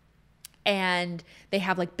 And they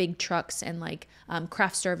have like big trucks and like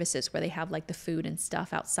craft services where they have like the food and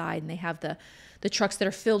stuff outside, and they have the trucks that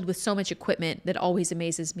are filled with so much equipment that always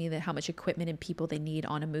amazes me, that how much equipment and people they need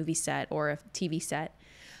on a movie set or a TV set.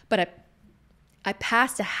 But I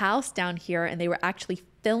passed a house down here and they were actually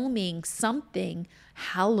filming something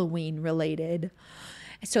Halloween related.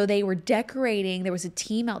 So they were decorating. There was a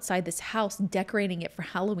team outside this house decorating it for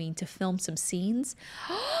Halloween to film some scenes.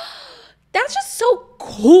 That's just so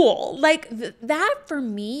cool. Like that for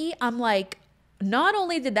me, I'm like, not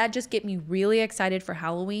only did that just get me really excited for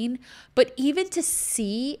Halloween, but even to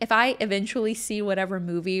see, if I eventually see whatever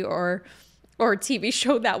movie or TV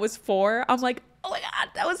show that was for, I'm like, oh my God,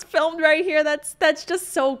 that was filmed right here. That's just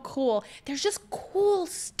so cool. There's just cool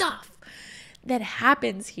stuff that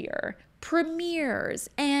happens here. Premieres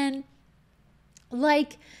and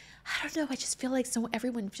like, I don't know, I just feel like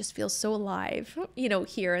everyone just feels so alive,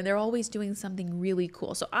 here, and they're always doing something really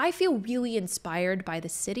cool. So I feel really inspired by the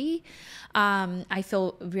city. I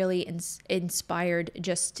feel really inspired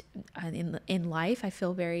just in life. I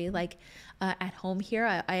feel very like at home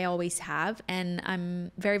here. I always have, and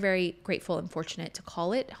I'm very, very grateful and fortunate to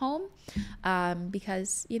call it home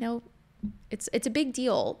because, it's a big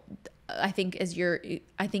deal. I think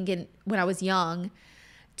when I was young,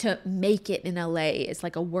 to make it in LA is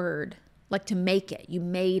like a word, like to make it, you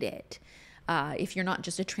made it. If you're not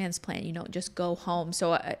just a transplant, you don't just go home.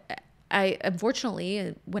 So I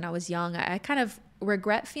unfortunately, when I was young, I kind of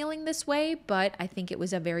regret feeling this way, but I think it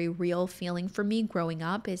was a very real feeling for me growing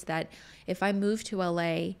up, is that if I move to LA,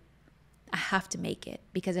 I have to make it,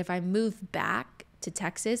 because if I move back to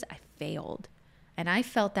Texas, I failed. And I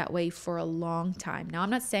felt that way for a long time. Now, I'm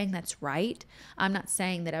not saying that's right. I'm not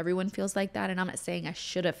saying that everyone feels like that. And I'm not saying I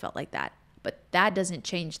should have felt like that. But that doesn't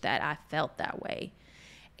change that I felt that way.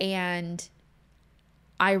 And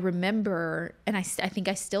I remember, and I think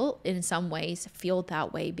I still in some ways feel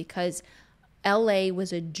that way, because LA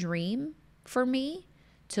was a dream for me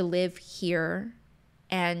to live here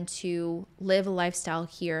and to live a lifestyle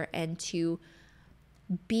here and to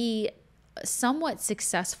be somewhat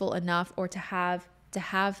successful enough, or to have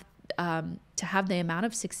the amount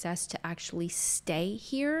of success to actually stay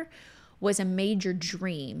here, was a major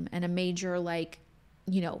dream and a major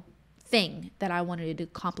thing that I wanted to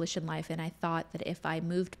accomplish in life. And I thought that if I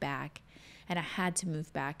moved back, and I had to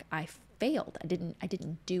move back, I failed. I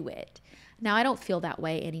didn't do it. Now I don't feel that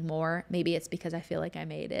way anymore. Maybe it's because I feel like I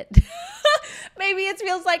made it. Maybe it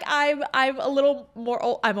feels like I'm a little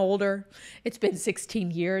more, I'm older. It's been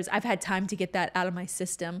 16 years. I've had time to get that out of my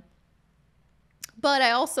system. But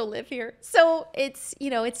I also live here. So it's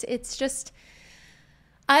just,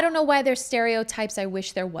 I don't know why there's stereotypes. I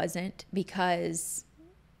wish there wasn't, because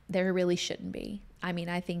there really shouldn't be. I mean,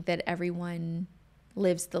 I think that everyone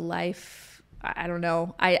lives the life. I don't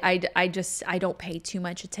know. I don't pay too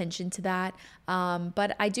much attention to that.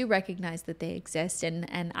 But I do recognize that they exist,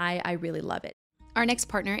 and I really love it. Our next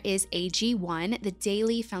partner is AG1, the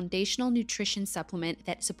daily foundational nutrition supplement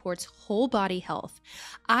that supports whole body health.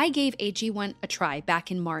 I gave AG1 a try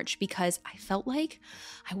back in March because I felt like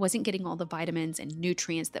I wasn't getting all the vitamins and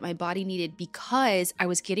nutrients that my body needed, because I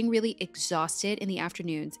was getting really exhausted in the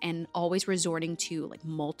afternoons and always resorting to like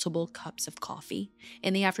multiple cups of coffee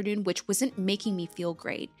in the afternoon, which wasn't making me feel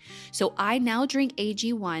great. So I now drink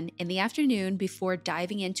AG1 in the afternoon before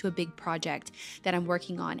diving into a big project that I'm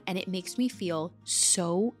working on, and it makes me feel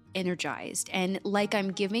so energized and like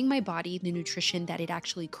I'm giving my body the nutrition that it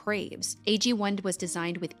actually craves. AG1 was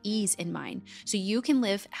designed with ease in mind, so you can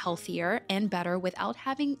live healthier and better without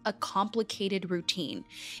having a complicated routine.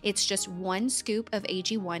 It's just 1 scoop of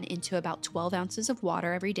AG1 into about 12 ounces of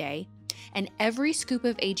water every day. And every scoop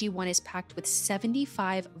of AG1 is packed with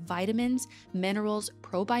 75 vitamins, minerals,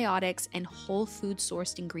 probiotics, and whole food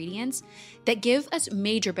sourced ingredients that give us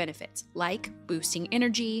major benefits like boosting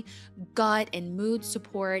energy, gut and mood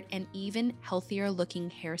support, and even healthier looking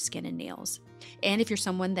hair, skin, and nails. And if you're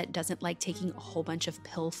someone that doesn't like taking a whole bunch of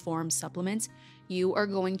pill form supplements, you are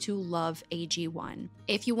going to love AG1.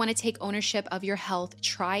 If you want to take ownership of your health,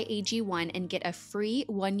 try AG1 and get a free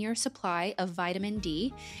 1-year supply of vitamin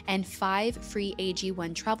D and 5 free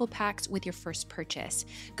AG1 travel packs with your first purchase.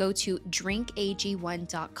 Go to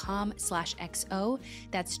drinkag1.com/XO.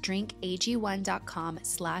 That's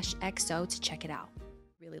drinkag1.com/XO to check it out.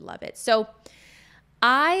 Really love it. So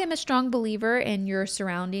I am a strong believer in your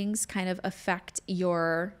surroundings kind of affect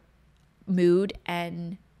your mood,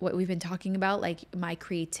 and what we've been talking about, like my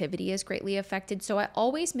creativity is greatly affected. So I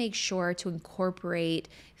always make sure to incorporate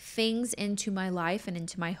things into my life and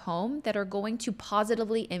into my home that are going to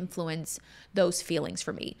positively influence those feelings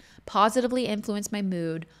for me, positively influence my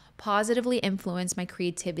mood, positively influence my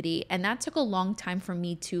creativity. And that took a long time for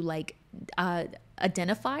me to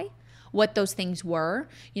identify what those things were.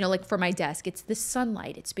 Like for my desk, it's the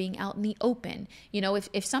sunlight, it's being out in the open.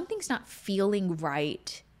 If something's not feeling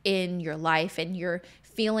right in your life and you're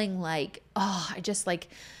feeling like, I just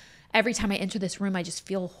every time I enter this room, I just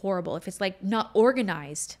feel horrible. If it's like not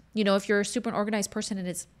organized, if you're a super organized person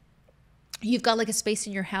and you've got like a space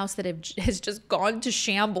in your house that has just gone to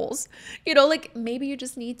shambles, maybe you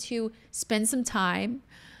just need to spend some time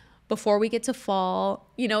before we get to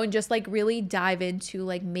fall, and just really dive into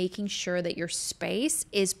making sure that your space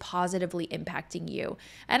is positively impacting you.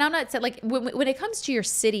 And I'm not saying when it comes to your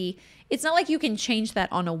city, it's not like you can change that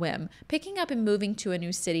on a whim. Picking up and moving to a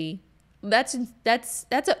new city, that's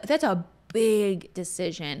a big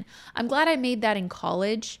decision. I'm glad I made that in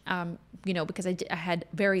college, because I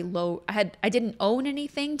didn't own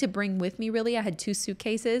anything to bring with me really. I had 2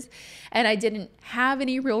 suitcases and I didn't have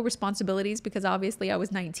any real responsibilities because obviously I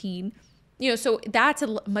was 19. So that's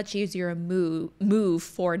a much easier move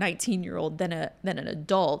for a 19-year-old than an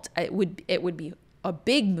adult. It would be a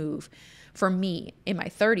big move for me in my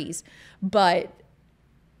 30s, but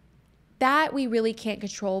that we really can't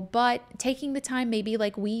control. But taking the time, maybe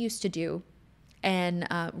like we used to do, and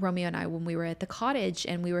Romeo and I, when we were at the cottage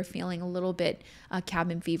and we were feeling a little bit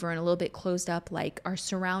cabin fever and a little bit closed up, like our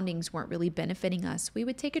surroundings weren't really benefiting us, we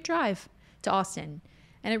would take a drive to Austin,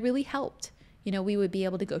 and it really helped. We would be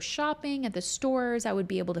able to go shopping at the stores. I would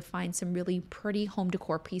be able to find some really pretty home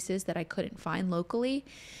decor pieces that I couldn't find locally.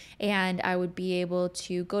 And I would be able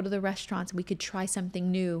to go to the restaurants and we could try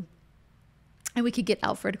something new. And we could get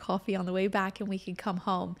Alfred coffee on the way back and we could come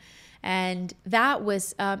home. And that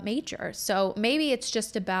was major. So maybe it's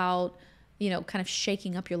just about, kind of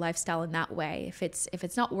shaking up your lifestyle in that way. If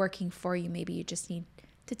it's not working for you, maybe you just need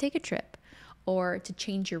to take a trip, or to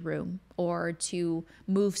change your room, or to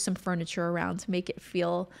move some furniture around to make it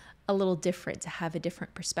feel a little different, to have a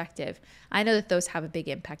different perspective. I know that those have a big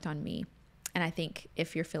impact on me. And I think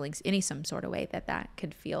if you're feeling some sort of way, that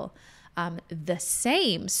could feel the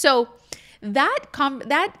same. So that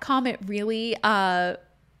comment really,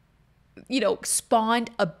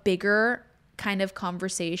 spawned a bigger kind of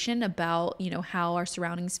conversation about, how our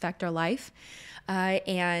surroundings affect our life.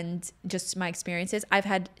 And just my experiences. I've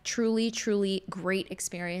had truly, truly great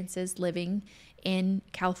experiences living in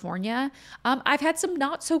California. I've had some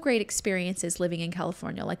not so great experiences living in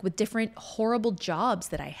California, like with different horrible jobs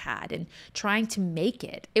that I had and trying to make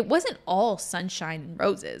it. It wasn't all sunshine and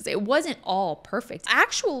roses. It wasn't all perfect.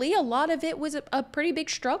 Actually, a lot of it was a pretty big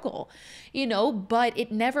struggle, but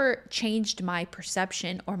it never changed my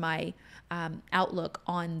perception or my outlook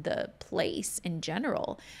on the place in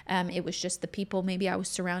general. It was just the people maybe I was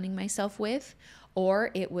surrounding myself with, or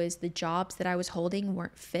it was the jobs that I was holding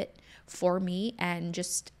weren't fit for me, and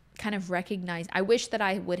just kind of I wish that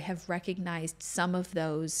I would have recognized some of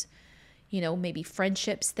those, maybe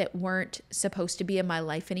friendships that weren't supposed to be in my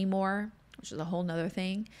life anymore, which is a whole nother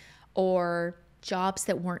thing, or jobs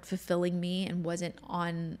that weren't fulfilling me and wasn't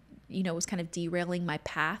on, was kind of derailing my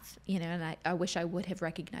path, and I wish I would have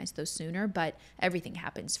recognized those sooner, but everything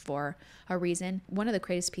happens for a reason. One of the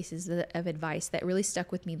greatest pieces of advice that really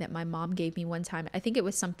stuck with me that my mom gave me one time, I think it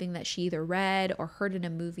was something that she either read or heard in a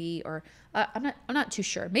movie, or I'm not too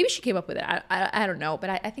sure. Maybe she came up with it. I don't know, but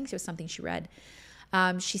I think it was something she read.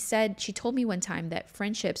 She told me one time that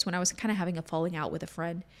friendships, when I was kind of having a falling out with a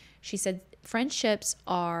friend, she said, friendships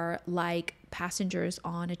are like passengers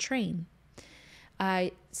on a train.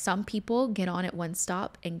 Some people get on at one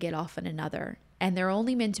stop and get off at another, and they're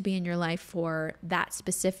only meant to be in your life for that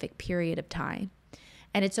specific period of time.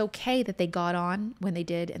 And it's okay that they got on when they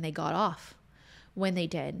did and they got off when they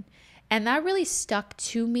did. And that really stuck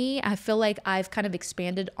to me. I feel like I've kind of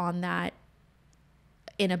expanded on that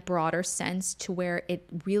in a broader sense, to where it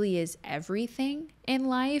really is everything in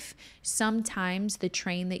life. Sometimes the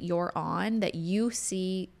train that you're on, that you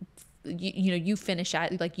see, you finish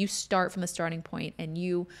at, like you start from the starting point and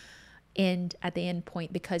you end at the end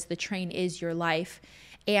point, because the train is your life.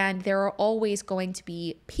 And there are always going to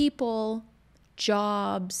be people,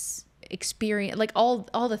 jobs, experience, like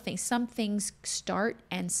all the things. Some things start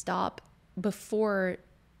and stop before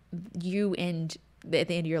you end at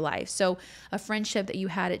the end of your life. So a friendship that you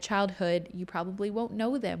had at childhood, you probably won't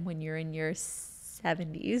know them when you're in your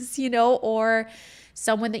 70s, or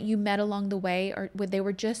someone that you met along the way, or when they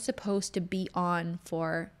were just supposed to be on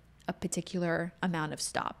for a particular amount of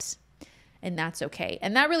stops. And that's okay.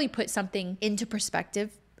 And that really put something into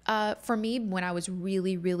perspective for me when I was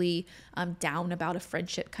really, really down about a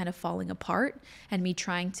friendship kind of falling apart, and me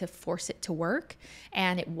trying to force it to work,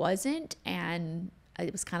 and it wasn't. And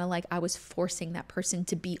it was kind of like I was forcing that person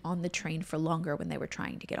to be on the train for longer when they were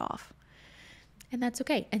trying to get off. And that's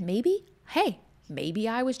okay. And maybe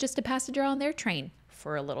I was just a passenger on their train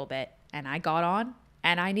for a little bit, and I got on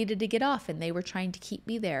and I needed to get off, and they were trying to keep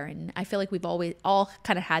me there. And I feel like we've always all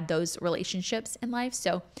kind of had those relationships in life.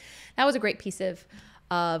 So that was a great piece of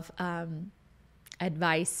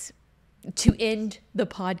advice to end the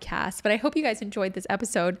podcast. But I hope you guys enjoyed this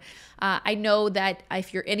episode. I know that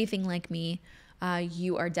if you're anything like me,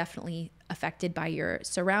 you are definitely affected by your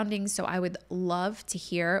surroundings. So I would love to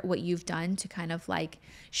hear what you've done to kind of like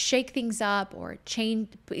shake things up, or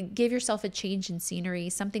give yourself a change in scenery,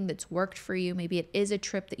 something that's worked for you. Maybe it is a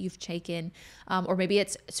trip that you've taken, or maybe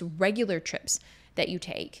it's regular trips that you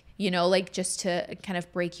take, like just to kind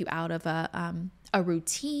of break you out of a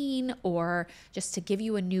routine, or just to give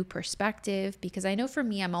you a new perspective. Because I know for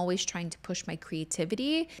me, I'm always trying to push my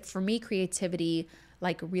creativity. For me, creativity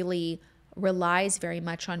like really relies very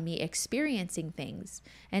much on me experiencing things.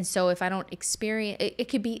 And so if I don't experience, it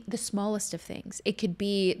could be the smallest of things. It could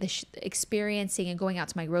be experiencing and going out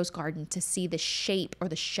to my rose garden to see the shape or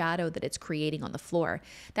the shadow that it's creating on the floor.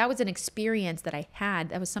 That was an experience that I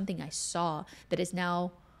had. That was something I saw that is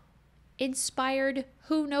now inspired,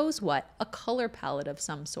 who knows what, a color palette of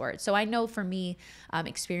some sort. So I know for me,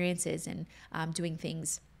 experiences and doing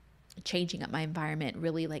things, changing up my environment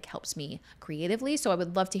really like helps me creatively. So I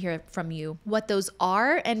would love to hear from you what those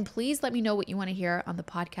are. And please let me know what you want to hear on the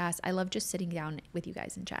podcast. I love just sitting down with you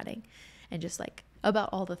guys and chatting and just like about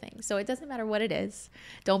all the things. So it doesn't matter what it is.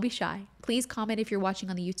 Don't be shy. Please comment if you're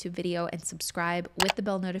watching on the YouTube video, and subscribe with the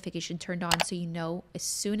bell notification turned on so you know as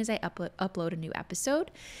soon as I upload a new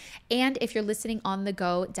episode. And if you're listening on the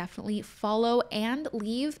go, definitely follow and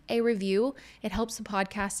leave a review. It helps the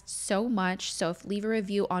podcast so much. So leave a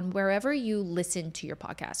review on wherever you listen to your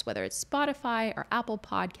podcast, whether it's Spotify or Apple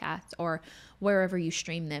Podcasts or wherever you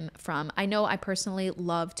stream them from. I know I personally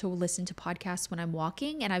love to listen to podcasts when I'm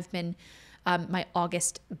walking, and I've been My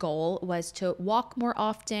August goal was to walk more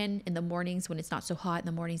often in the mornings when it's not so hot, in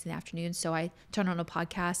the mornings and afternoons. So I turn on a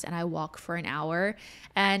podcast and I walk for an hour,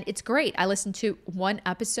 and it's great. I listen to one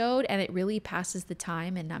episode and it really passes the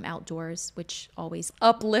time, and I'm outdoors, which always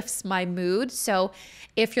uplifts my mood. So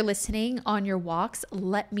if you're listening on your walks,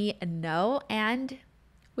 let me know. And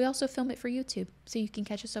we also film it for YouTube, so you can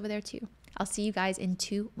catch us over there too. I'll see you guys in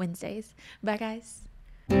 2 Wednesdays. Bye,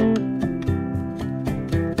 guys.